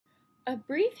A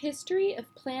brief history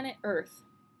of planet Earth.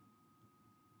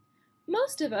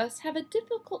 Most of us have a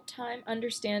difficult time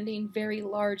understanding very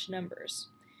large numbers.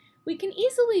 We can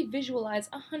easily visualize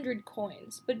 100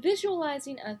 coins, but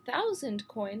visualizing 1,000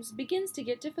 coins begins to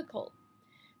get difficult.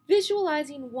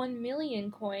 Visualizing 1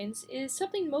 million coins is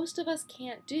something most of us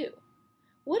can't do.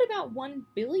 What about 1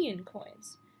 billion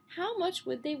coins? How much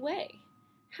would they weigh?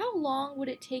 How long would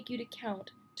it take you to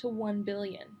count to 1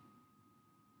 billion?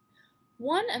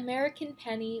 1 American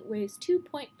penny weighs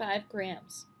 2.5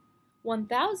 grams.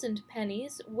 1,000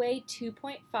 pennies weigh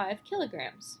 2.5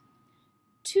 kilograms.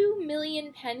 2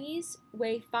 million pennies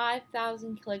weigh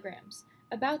 5,000 kilograms,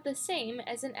 about the same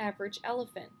as an average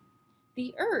elephant.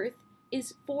 The Earth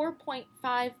is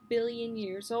 4.5 billion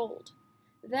years old.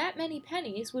 That many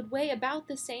pennies would weigh about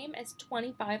the same as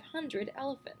 2,500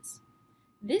 elephants.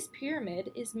 This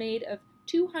pyramid is made of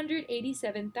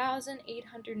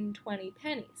 287,820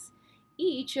 pennies.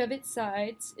 Each of its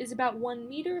sides is about 1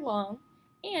 meter long,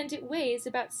 and it weighs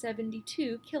about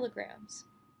 72 kilograms.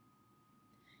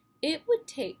 It would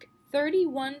take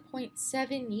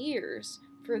 31.7 years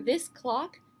for this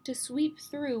clock to sweep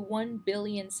through 1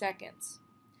 billion seconds.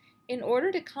 In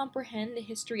order to comprehend the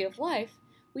history of life,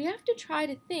 we have to try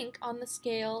to think on the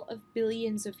scale of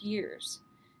billions of years.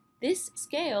 This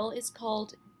scale is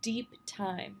called deep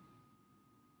time.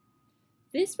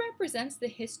 This represents the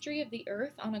history of the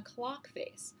Earth on a clock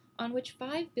face, on which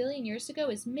 5 billion years ago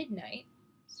is midnight,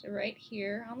 so right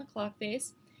here on the clock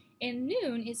face, and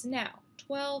noon is now,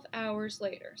 12 hours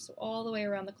later, so all the way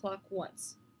around the clock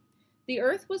once. The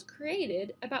Earth was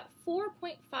created about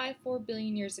 4.54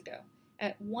 billion years ago,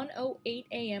 at 1:08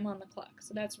 a.m. on the clock,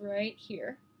 so that's right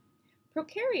here.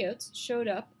 Prokaryotes showed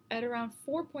up at around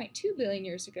 4.2 billion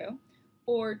years ago,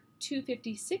 or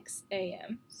 2:56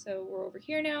 a.m., so we're over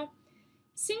here now.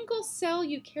 Single-cell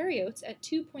eukaryotes at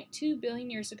 2.2 billion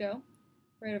years ago,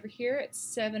 right over here at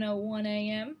 7:01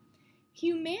 a.m.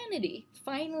 Humanity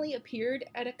finally appeared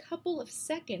at a couple of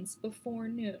seconds before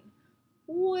noon,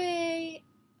 way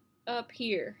up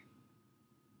here.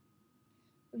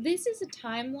 This is a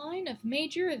timeline of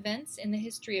major events in the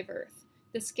history of Earth.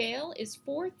 The scale is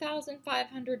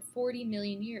 4,540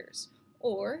 million years,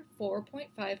 or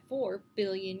 4.54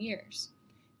 billion years.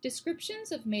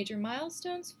 Descriptions of major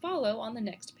milestones follow on the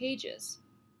next pages.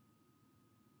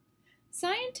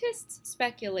 Scientists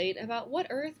speculate about what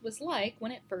Earth was like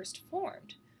when it first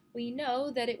formed. We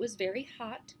know that it was very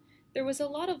hot, there was a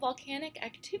lot of volcanic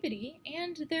activity,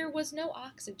 and there was no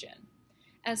oxygen.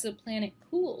 As the planet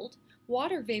cooled,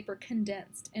 water vapor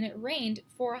condensed and it rained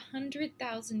for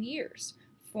 100,000 years,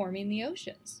 forming the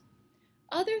oceans.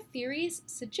 Other theories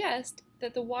suggest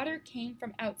that the water came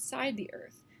from outside the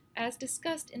Earth, as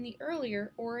discussed in the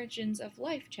earlier Origins of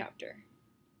Life chapter.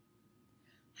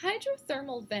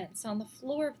 Hydrothermal vents on the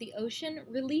floor of the ocean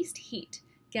released heat,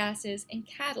 gases, and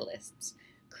catalysts,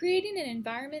 creating an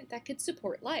environment that could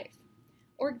support life.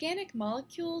 Organic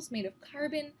molecules made of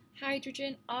carbon,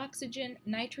 hydrogen, oxygen,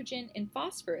 nitrogen, and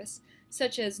phosphorus,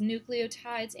 such as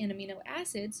nucleotides and amino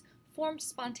acids, formed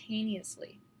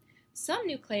spontaneously. Some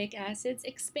nucleic acids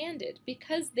expanded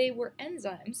because they were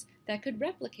enzymes that could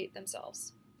replicate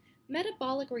themselves.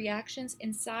 Metabolic reactions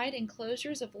inside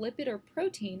enclosures of lipid or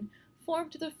protein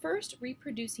formed the first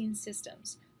reproducing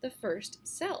systems, the first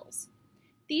cells.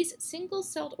 These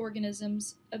single-celled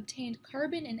organisms obtained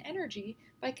carbon and energy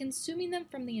by consuming them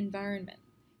from the environment.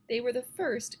 They were the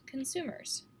first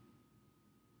consumers.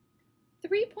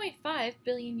 3.5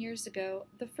 billion years ago,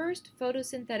 the first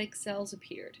photosynthetic cells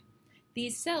appeared.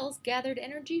 These cells gathered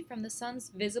energy from the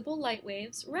sun's visible light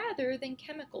waves rather than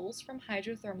chemicals from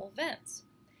hydrothermal vents.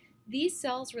 These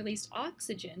cells released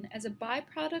oxygen as a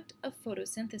byproduct of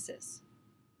photosynthesis.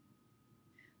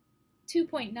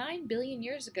 2.9 billion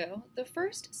years ago, the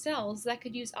first cells that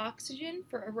could use oxygen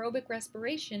for aerobic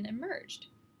respiration emerged.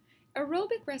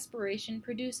 Aerobic respiration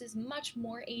produces much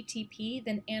more ATP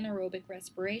than anaerobic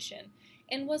respiration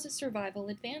and was a survival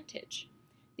advantage.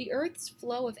 The Earth's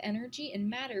flow of energy and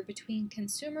matter between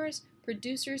consumers,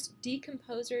 producers,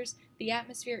 decomposers, the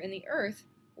atmosphere, and the Earth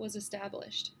was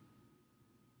established.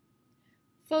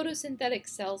 Photosynthetic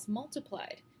cells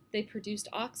multiplied. They produced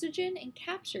oxygen and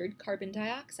captured carbon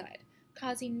dioxide,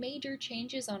 causing major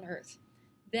changes on Earth.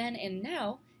 Then and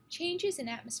now, changes in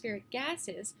atmospheric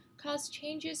gases caused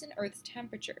changes in Earth's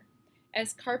temperature.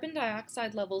 As carbon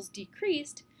dioxide levels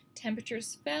decreased,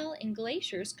 temperatures fell and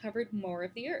glaciers covered more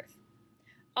of the Earth.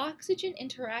 Oxygen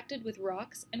interacted with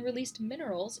rocks and released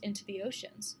minerals into the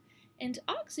oceans, and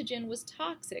oxygen was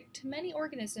toxic to many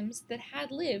organisms that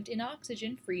had lived in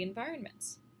oxygen-free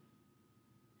environments.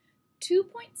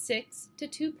 2.6 to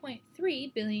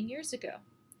 2.3 billion years ago.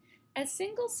 As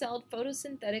single-celled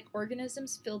photosynthetic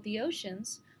organisms filled the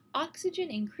oceans, oxygen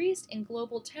increased and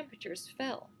global temperatures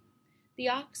fell. The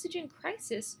oxygen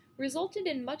crisis resulted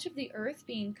in much of the Earth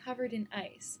being covered in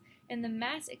ice and the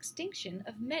mass extinction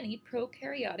of many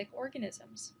prokaryotic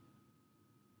organisms.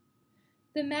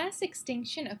 The mass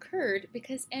extinction occurred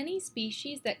because any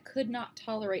species that could not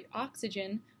tolerate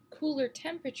oxygen, cooler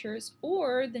temperatures,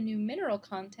 or the new mineral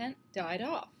content died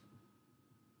off.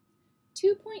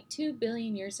 2.2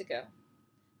 billion years ago.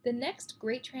 The next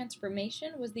great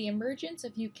transformation was the emergence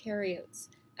of eukaryotes,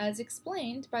 as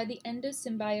explained by the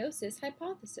endosymbiosis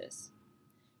hypothesis.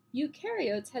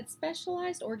 Eukaryotes had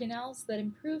specialized organelles that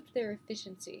improved their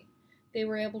efficiency. They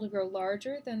were able to grow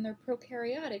larger than their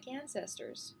prokaryotic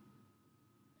ancestors.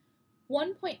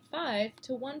 1.5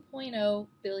 to 1.0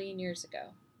 billion years ago.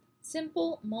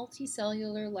 Simple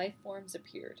multicellular life forms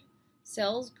appeared.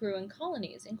 Cells grew in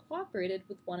colonies and cooperated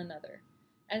with one another.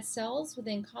 As cells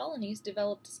within colonies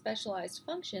developed specialized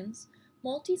functions,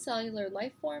 multicellular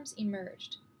life forms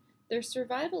emerged. Their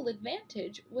survival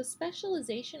advantage was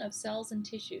specialization of cells and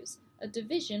tissues, a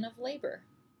division of labor.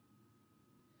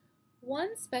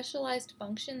 One specialized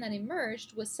function that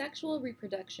emerged was sexual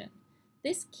reproduction.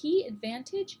 This key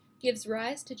advantage gives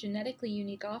rise to genetically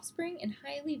unique offspring in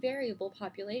highly variable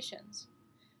populations.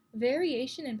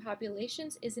 Variation in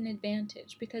populations is an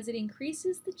advantage because it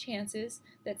increases the chances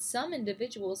that some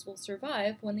individuals will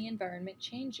survive when the environment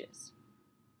changes.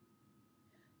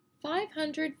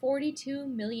 542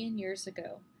 million years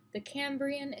ago, the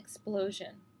Cambrian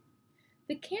explosion.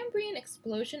 The Cambrian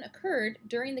explosion occurred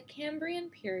during the Cambrian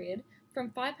period from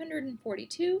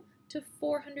 542 to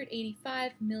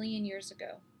 485 million years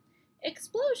ago.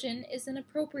 Explosion is an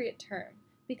appropriate term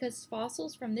because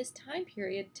fossils from this time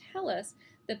period tell us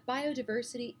that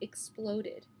biodiversity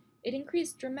exploded. It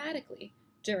increased dramatically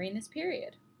during this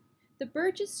period. The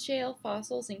Burgess Shale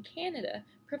fossils in Canada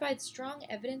provide strong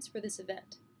evidence for this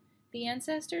event. The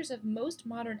ancestors of most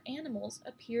modern animals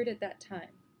appeared at that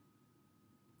time.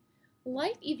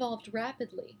 Life evolved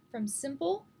rapidly from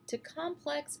simple to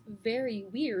complex, very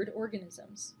weird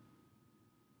organisms.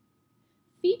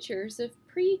 Features of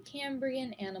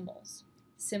Precambrian animals.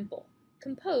 Simple,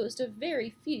 composed of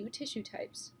very few tissue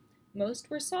types. Most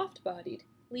were soft-bodied,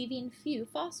 leaving few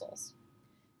fossils.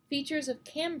 Features of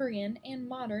Cambrian and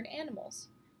modern animals.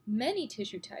 Many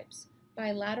tissue types,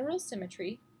 bilateral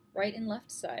symmetry, right and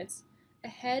left sides, a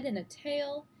head and a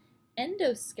tail,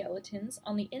 endoskeletons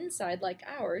on the inside like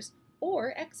ours,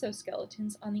 or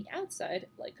exoskeletons on the outside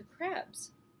like a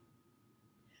crab's.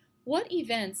 What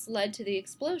events led to the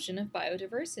explosion of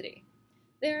biodiversity?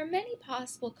 There are many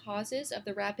possible causes of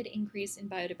the rapid increase in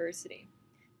biodiversity.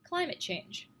 Climate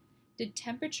change. Did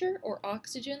temperature or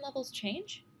oxygen levels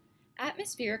change?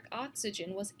 Atmospheric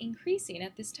oxygen was increasing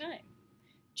at this time.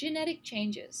 Genetic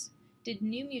changes. Did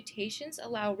new mutations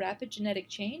allow rapid genetic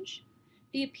change?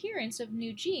 The appearance of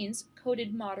new genes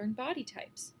coded modern body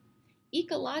types.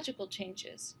 Ecological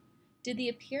changes. Did the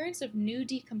appearance of new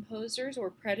decomposers or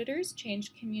predators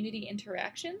change community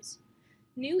interactions?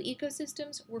 New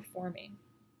ecosystems were forming.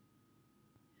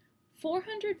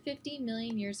 450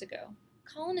 million years ago,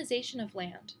 colonization of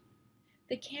land.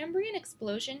 The Cambrian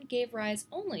explosion gave rise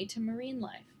only to marine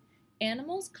life.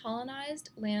 Animals colonized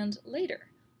land later,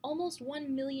 almost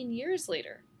 1 million years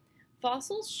later.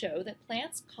 Fossils show that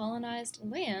plants colonized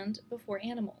land before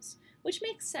animals, which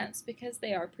makes sense because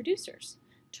they are producers.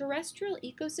 Terrestrial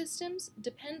ecosystems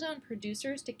depend on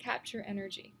producers to capture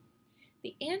energy.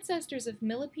 The ancestors of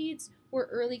millipedes were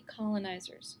early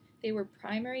colonizers. They were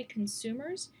primary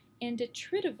consumers and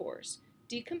detritivores,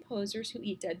 decomposers who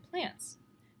eat dead plants.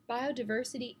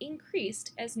 Biodiversity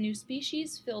increased as new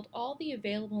species filled all the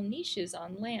available niches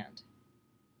on land.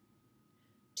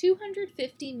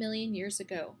 250 million years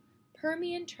ago,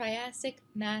 Permian-Triassic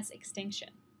mass extinction.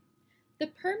 The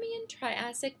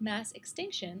Permian-Triassic mass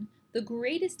extinction, the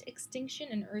greatest extinction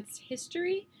in Earth's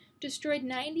history, destroyed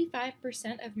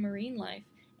 95% of marine life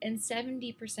and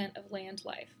 70% of land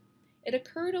life. It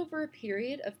occurred over a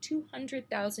period of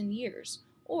 200,000 years,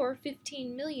 or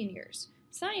 15 million years.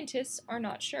 Scientists are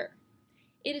not sure.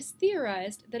 It is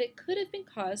theorized that it could have been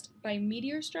caused by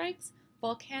meteor strikes,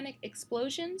 volcanic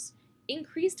explosions,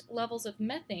 increased levels of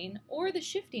methane, or the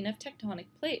shifting of tectonic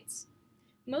plates.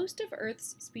 Most of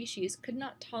Earth's species could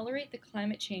not tolerate the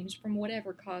climate change from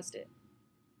whatever caused it.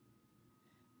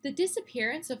 The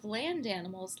disappearance of land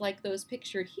animals like those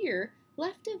pictured here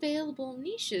left available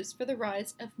niches for the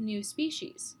rise of new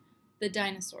species, the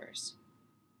dinosaurs.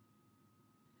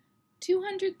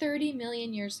 230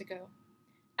 million years ago.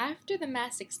 After the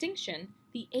mass extinction,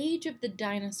 the age of the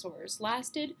dinosaurs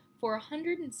lasted for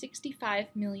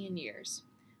 165 million years.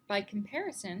 By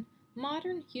comparison,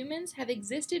 Modern humans have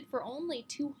existed for only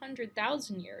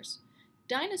 200,000 years.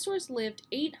 Dinosaurs lived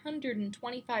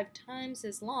 825 times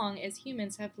as long as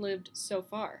humans have lived so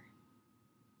far.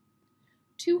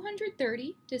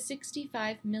 230 to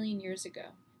 65 million years ago,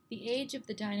 the age of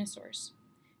the dinosaurs.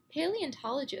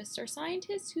 Paleontologists are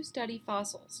scientists who study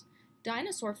fossils.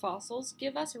 Dinosaur fossils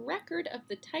give us a record of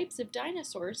the types of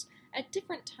dinosaurs at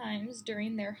different times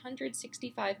during their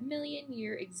 165 million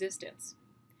year existence.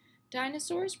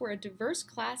 Dinosaurs were a diverse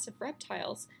class of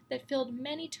reptiles that filled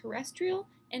many terrestrial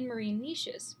and marine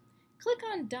niches. Click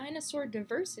on Dinosaur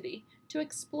Diversity to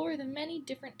explore the many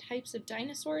different types of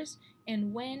dinosaurs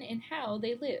and when and how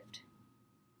they lived.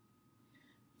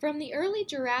 From the early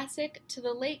Jurassic to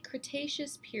the late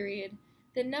Cretaceous period,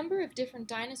 the number of different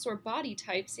dinosaur body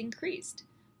types increased.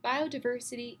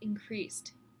 Biodiversity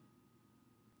increased.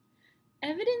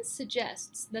 Evidence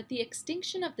suggests that the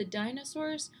extinction of the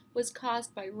dinosaurs was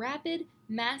caused by rapid,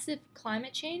 massive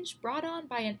climate change brought on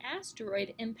by an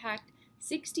asteroid impact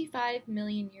 65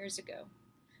 million years ago.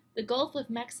 The Gulf of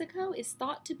Mexico is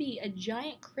thought to be a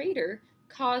giant crater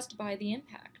caused by the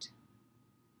impact.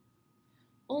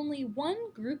 Only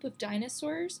one group of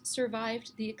dinosaurs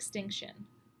survived the extinction,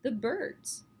 the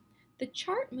birds. The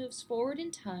chart moves forward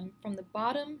in time from the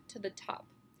bottom to the top.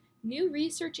 New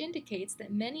research indicates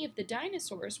that many of the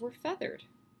dinosaurs were feathered.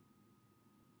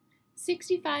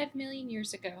 65 million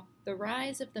years ago, the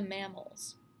rise of the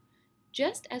mammals.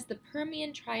 Just as the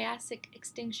Permian-Triassic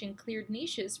extinction cleared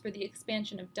niches for the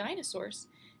expansion of dinosaurs,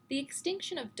 the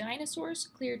extinction of dinosaurs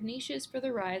cleared niches for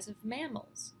the rise of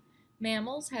mammals.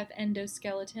 Mammals have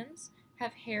endoskeletons,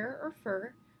 have hair or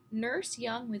fur, nurse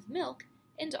young with milk,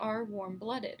 and are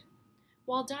warm-blooded.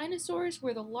 While dinosaurs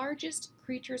were the largest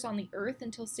creatures on the Earth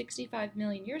until 65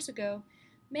 million years ago,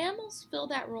 mammals fill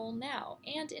that role now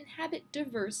and inhabit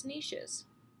diverse niches.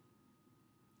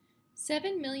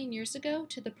 7 million years ago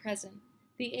to the present,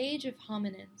 the age of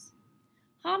hominins.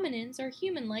 Hominins are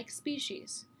human-like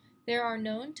species. There are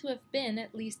known to have been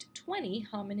at least 20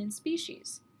 hominin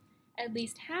species. At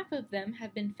least half of them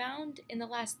have been found in the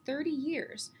last 30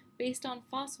 years based on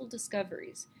fossil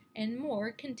discoveries, and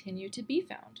more continue to be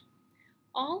found.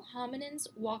 All hominins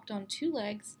walked on 2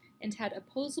 legs and had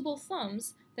opposable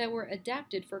thumbs that were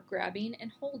adapted for grabbing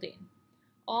and holding.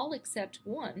 All except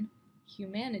one,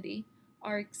 humanity,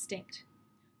 are extinct.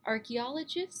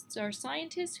 Archaeologists are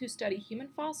scientists who study human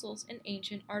fossils and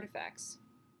ancient artifacts.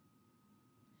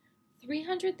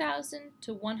 300,000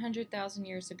 to 100,000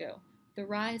 years ago, the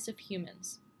rise of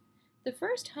humans. The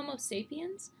first Homo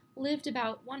sapiens lived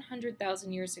about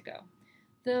 100,000 years ago,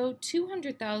 though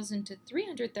 200,000 to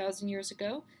 300,000 years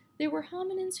ago, there were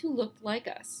hominins who looked like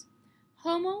us.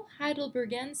 Homo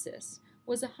heidelbergensis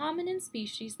was a hominin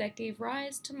species that gave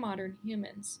rise to modern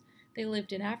humans. They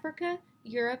lived in Africa,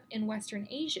 Europe, and Western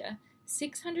Asia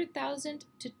 600,000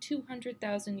 to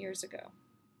 200,000 years ago.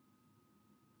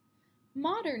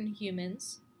 Modern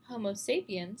humans, Homo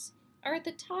sapiens, are at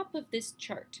the top of this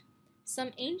chart.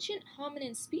 Some ancient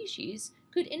hominin species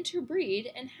could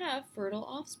interbreed and have fertile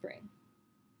offspring.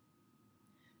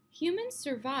 Humans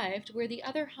survived where the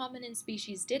other hominin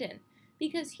species didn't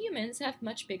because humans have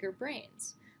much bigger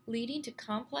brains, leading to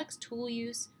complex tool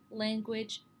use,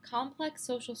 language, complex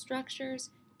social structures,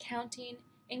 counting,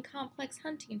 and complex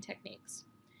hunting techniques.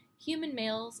 Human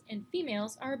males and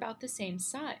females are about the same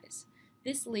size.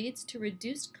 This leads to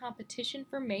reduced competition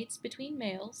for mates between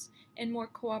males and more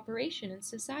cooperation in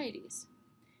societies.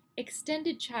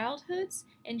 Extended childhoods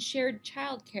and shared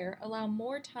childcare allow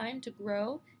more time to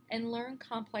grow and learn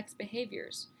complex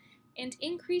behaviors, and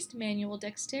increased manual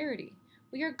dexterity.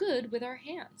 We are good with our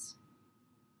hands.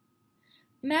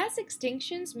 Mass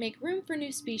extinctions make room for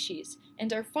new species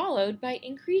and are followed by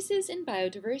increases in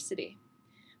biodiversity.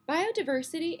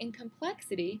 Biodiversity and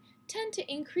complexity tend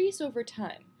to increase over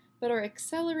time, but are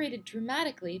accelerated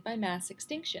dramatically by mass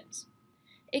extinctions.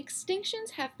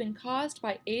 Extinctions have been caused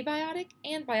by abiotic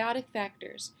and biotic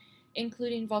factors,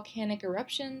 including volcanic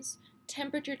eruptions,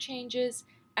 temperature changes,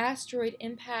 asteroid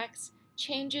impacts,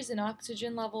 changes in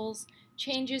oxygen levels,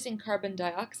 changes in carbon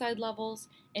dioxide levels,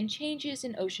 and changes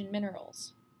in ocean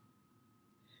minerals.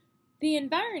 The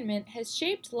environment has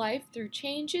shaped life through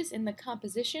changes in the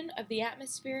composition of the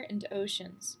atmosphere and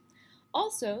oceans.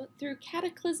 Also through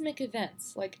cataclysmic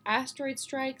events like asteroid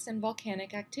strikes and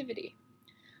volcanic activity.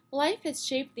 Life has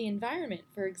shaped the environment,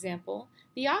 for example,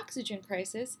 the oxygen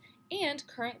crisis, and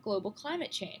current global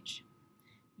climate change.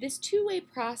 This two-way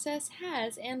process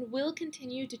has and will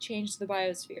continue to change the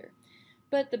biosphere,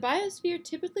 but the biosphere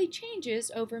typically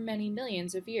changes over many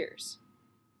millions of years.